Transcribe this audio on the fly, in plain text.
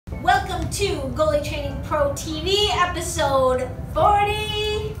to Goalie Training Pro TV, episode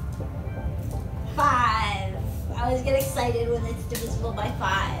 45. I always get excited when it's divisible by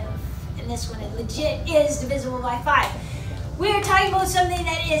 5, and this one it legit is divisible by 5. We are talking about something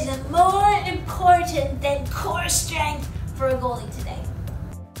that is more important than core strength for a goalie today.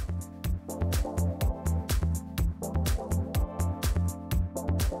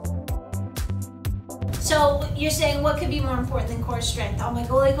 So you're saying, what could be more important than core strength? All my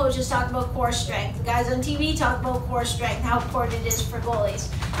goalie coaches talk about core strength. The guys on TV talk about core strength, how important it is for goalies.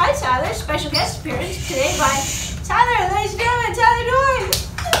 Hi Tyler, special guest appearance today by Tyler. Ladies and gentlemen, Tyler Doyle.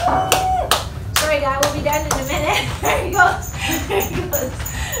 Sorry guy, we'll be done in a minute. There he goes. There he goes.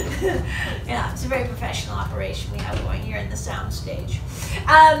 Yeah, it's a very professional operation we have going here in the sound stage.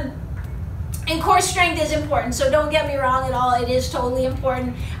 And core strength is important, so don't get me wrong at all, it is totally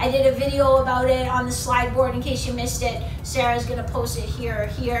important. I did a video about it on the slide board in case you missed it. Sarah's gonna post it here or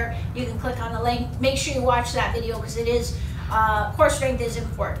here. You can click on the link. Make sure you watch that video because it is, core strength is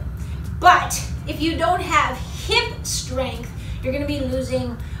important. But if you don't have hip strength, you're gonna be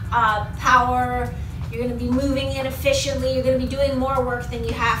losing power, you're gonna be moving inefficiently, you're gonna be doing more work than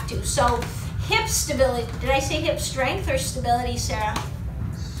you have to. So hip stability, did I say hip strength or stability, Sarah?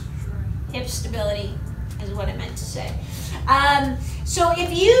 Hip stability is what I meant to say. So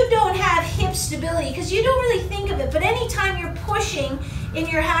if you don't have hip stability, because you don't really think of it, but anytime you're pushing in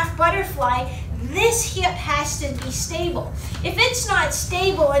your half butterfly, this hip has to be stable. If it's not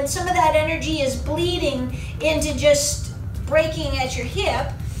stable and some of that energy is bleeding into just breaking at your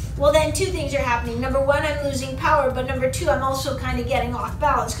hip, well then two things are happening. Number one, I'm losing power, but number two, I'm also kind of getting off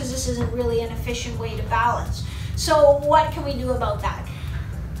balance because this isn't really an efficient way to balance. So what can we do about that?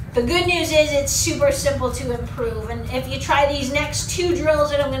 The good news is it's super simple to improve, and if you try these next two drills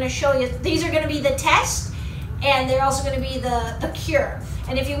that I'm going to show you, these are going to be the test and they're also going to be the cure.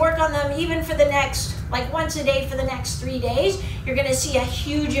 And if you work on them even for the next, like once a day for the next 3 days, you're going to see a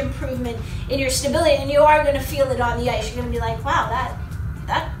huge improvement in your stability, and you are going to feel it on the ice. You're going to be like, wow,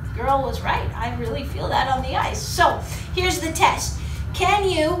 that girl was right. I really feel that on the ice. So here's the test. Can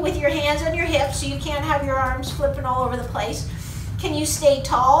you, with your hands on your hips, so you can't have your arms flipping all over the place, can you stay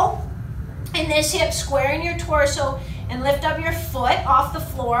tall in this hip, square in your torso, and lift up your foot off the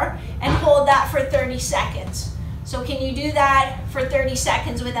floor and hold that for 30 seconds? So can you do that for 30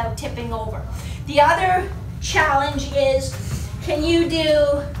 seconds without tipping over? The other challenge is, can you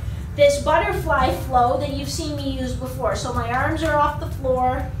do this butterfly flow that you've seen me use before? So my arms are off the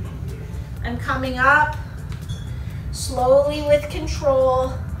floor. I'm coming up slowly with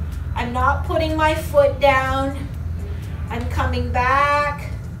control. I'm not putting my foot down. I'm coming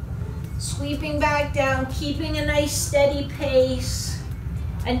back, sweeping back down, keeping a nice steady pace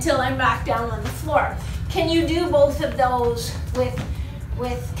until I'm back down on the floor. Can you do both of those with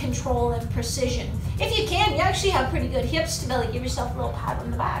control and precision? If you can, you actually have pretty good hip stability. Give yourself a little pat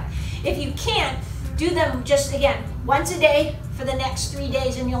on the back. If you can't, do them just, again, once a day for the next 3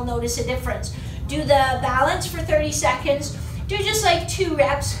 days and you'll notice a difference. Do the balance for 30 seconds. Do just like 2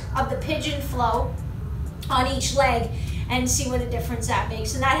 reps of the pigeon flow on each leg and see what a difference that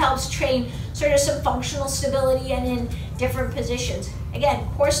makes. And that helps train sort of some functional stability and in different positions. Again,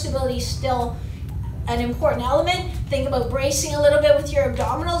 core stability is still an important element. Think about bracing a little bit with your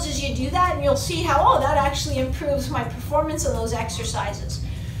abdominals as you do that, and you'll see how, oh, that actually improves my performance of those exercises.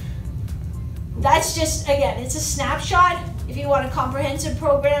 That's just, again, it's a snapshot. If you want a comprehensive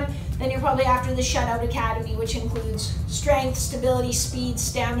program, then you're probably after the Shutout Academy, which includes strength, stability, speed,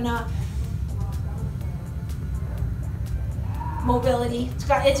 stamina, mobility.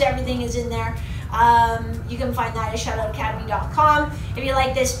 It's everything is in there. You can find that at shutoutacademy.com. If you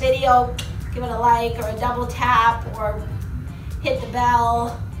like this video, give it a like or a double tap or hit the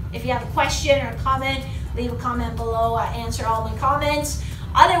bell. If you have a question or a comment, leave a comment below. I answer all my comments.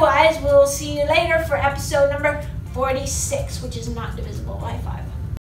 Otherwise, we'll see you later for episode number 46, which is not divisible by 5.